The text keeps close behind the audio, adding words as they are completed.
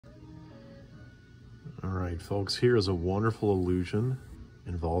All right, folks, here is a wonderful illusion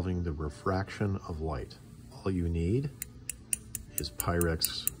involving the refraction of light. All you need is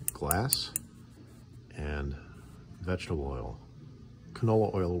Pyrex glass and vegetable oil.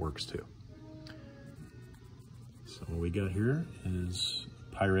 Canola oil works too. So what we got here is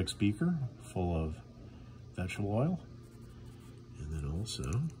a Pyrex beaker full of vegetable oil. And then also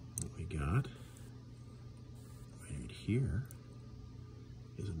what we got right here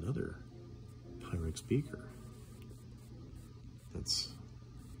is another Pyrex beaker that's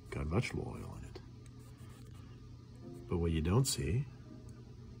got vegetable oil in it. But what you don't see,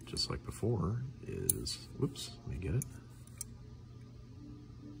 just like before, is, whoops, let me get it,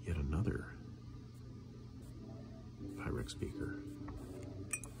 yet another Pyrex beaker.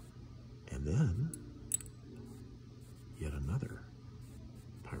 And then yet another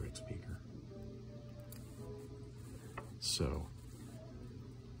Pyrex beaker. So,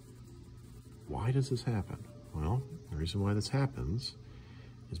 why does this happen? Well, the reason why this happens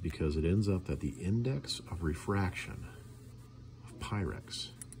is because it ends up that the index of refraction of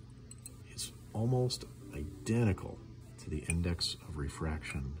Pyrex is almost identical to the index of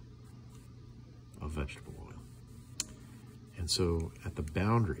refraction of vegetable oil. And so at the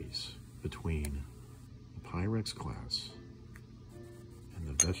boundaries between the Pyrex glass and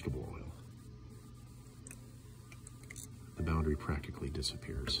the vegetable oil, the boundary practically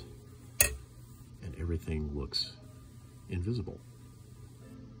disappears and everything looks invisible.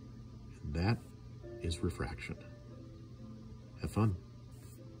 And that is refraction. Have fun.